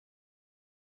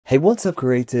Hey, what's up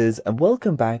creators, and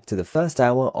welcome back to the first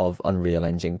hour of Unreal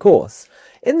Engine course.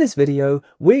 In this video,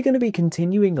 we're going to be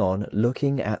continuing on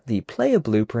looking at the player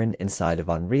blueprint inside of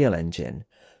Unreal Engine.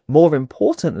 More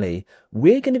importantly,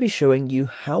 we're going to be showing you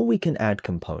how we can add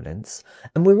components,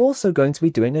 and we're also going to be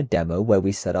doing a demo where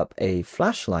we set up a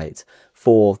flashlight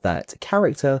for that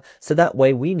character, so that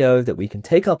way we know that we can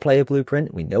take our player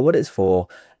blueprint, we know what it's for,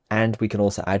 and we can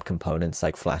also add components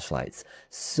like flashlights.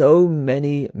 So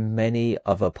many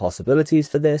other possibilities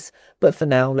for this, but for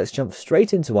now, let's jump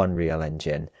straight into Unreal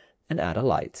Engine and add a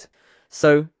light.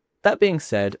 So that being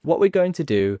said, what we're going to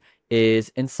do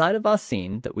is inside of our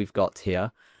scene that we've got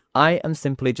here, I am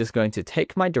simply just going to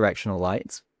take my directional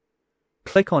light,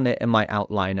 click on it in my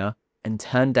outliner, and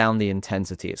turn down the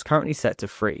intensity. It's currently set to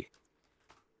 3.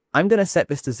 I'm going to set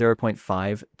this to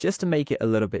 0.5 just to make it a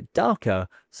little bit darker,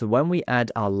 so when we add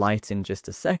our light in just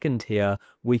a second here,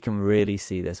 we can really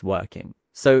see this working.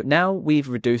 So now we've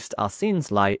reduced our scene's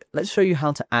light, let's show you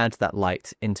how to add that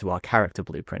light into our character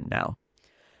blueprint now.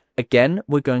 Again,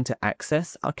 we're going to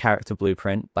access our character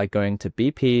blueprint by going to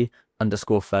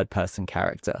BP_third person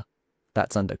character.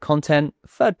 That's under content,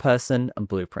 third person, and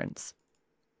blueprints.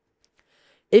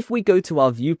 If we go to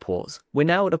our viewports, we're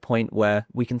now at a point where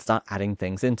we can start adding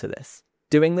things into this.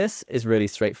 Doing this is really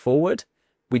straightforward.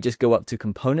 We just go up to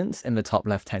components in the top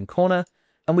left-hand corner,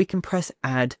 and we can press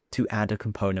add to add a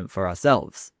component for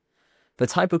ourselves. The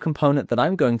type of component that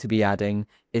I'm going to be adding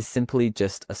is simply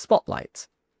just a spotlight.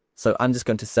 So I'm just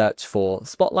going to search for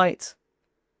spotlight,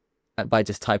 and by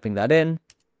just typing that in,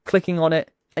 clicking on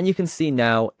it, and you can see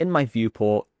now in my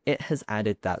viewport, it has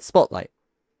added that spotlight.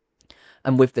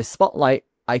 And with this spotlight,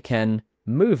 I can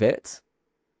move it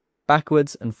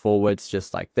backwards and forwards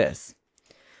just like this.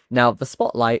 Now the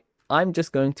spotlight, I'm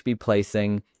just going to be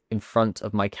placing in front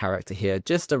of my character here,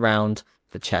 just around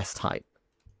the chest height.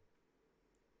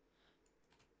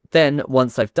 Then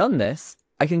once I've done this,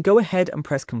 I can go ahead and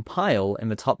press compile in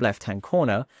the top left hand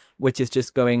corner, which is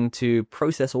just going to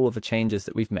process all of the changes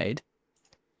that we've made.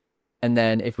 And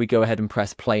then if we go ahead and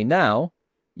press play now,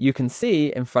 you can see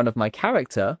in front of my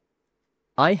character,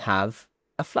 I have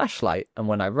a flashlight, and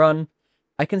when I run,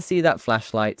 I can see that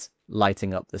flashlight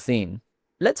lighting up the scene.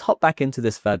 Let's hop back into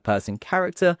this third person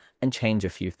character and change a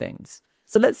few things.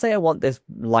 So let's say I want this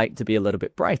light to be a little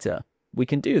bit brighter. We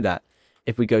can do that.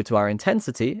 If we go to our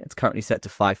intensity, it's currently set to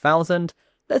 5,000.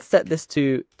 Let's set this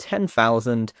to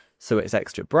 10,000 so it's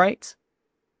extra bright.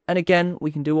 And again,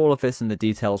 we can do all of this in the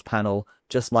details panel,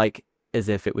 just like as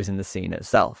if it was in the scene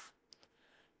itself.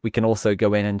 We can also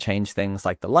go in and change things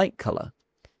like the light color.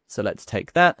 So let's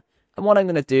take that, and what I'm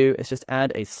going to do is just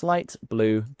add a slight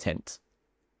blue tint.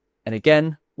 And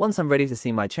again, once I'm ready to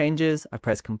see my changes, I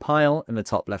press compile in the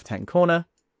top left-hand corner,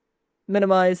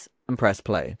 minimize, and press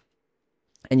play.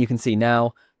 And you can see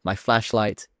now my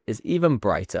flashlight is even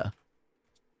brighter.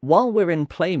 While we're in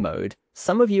play mode,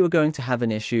 some of you are going to have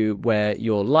an issue where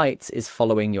your light is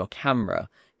following your camera.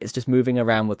 It's just moving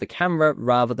around with the camera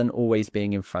rather than always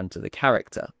being in front of the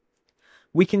character.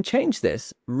 We can change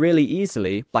this really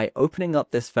easily by opening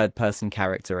up this third person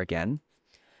character again.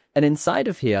 And inside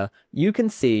of here, you can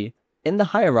see in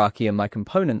the hierarchy of my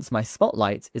components, my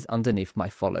spotlight is underneath my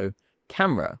follow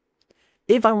camera.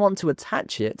 If I want to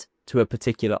attach it to a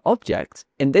particular object,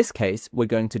 in this case, we're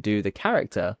going to do the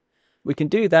character. We can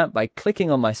do that by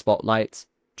clicking on my spotlight,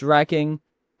 dragging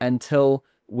until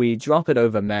we drop it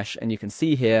over mesh. And you can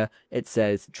see here, it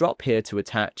says drop here to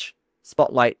attach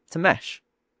spotlight to mesh.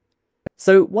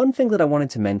 So one thing that I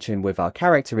wanted to mention with our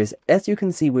character is, as you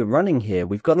can see we're running here,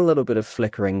 we've got a little bit of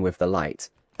flickering with the light.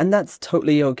 And that's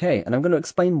totally okay, and I'm going to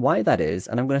explain why that is,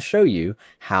 and I'm going to show you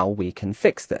how we can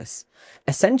fix this.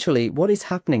 Essentially, what is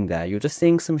happening there, you're just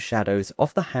seeing some shadows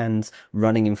of the hands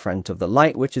running in front of the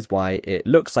light, which is why it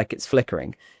looks like it's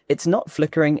flickering. It's not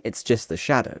flickering, it's just the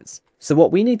shadows. So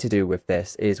what we need to do with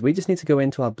this is we just need to go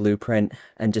into our blueprint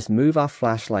and just move our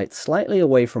flashlight slightly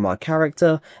away from our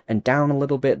character and down a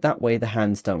little bit. That way the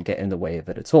hands don't get in the way of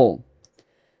it at all.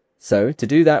 So to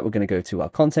do that, we're going to go to our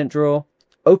content drawer,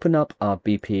 open up our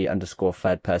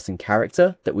BP_third person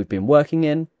character that we've been working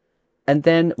in, and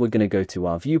then we're going to go to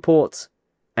our viewport,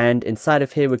 and inside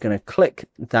of here we're going to click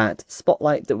that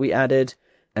spotlight that we added,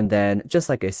 and then just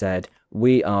like I said,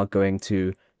 we are going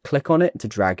to click on it to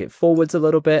drag it forwards a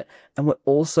little bit, and we're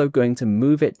also going to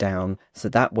move it down so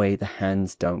that way the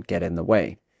hands don't get in the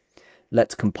way.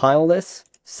 Let's compile this,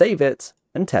 save it,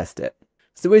 and test it.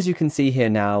 So as you can see here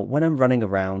now, when I'm running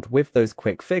around with those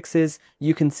quick fixes,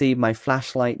 you can see my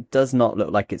flashlight does not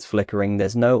look like it's flickering.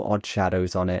 There's no odd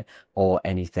shadows on it or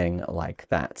anything like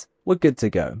that. We're good to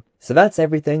go. So that's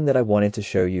everything that I wanted to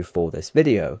show you for this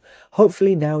video.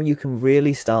 Hopefully now you can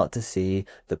really start to see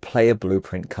the player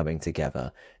blueprint coming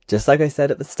together. Just like I said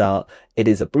at the start, it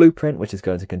is a blueprint which is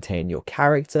going to contain your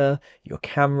character, your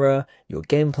camera, your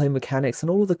gameplay mechanics, and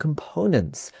all of the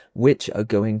components which are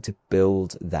going to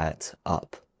build that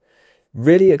up.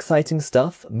 Really exciting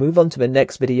stuff. Move on to the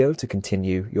next video to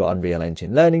continue your Unreal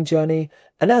Engine learning journey.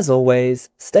 And as always,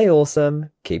 stay awesome,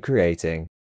 keep creating.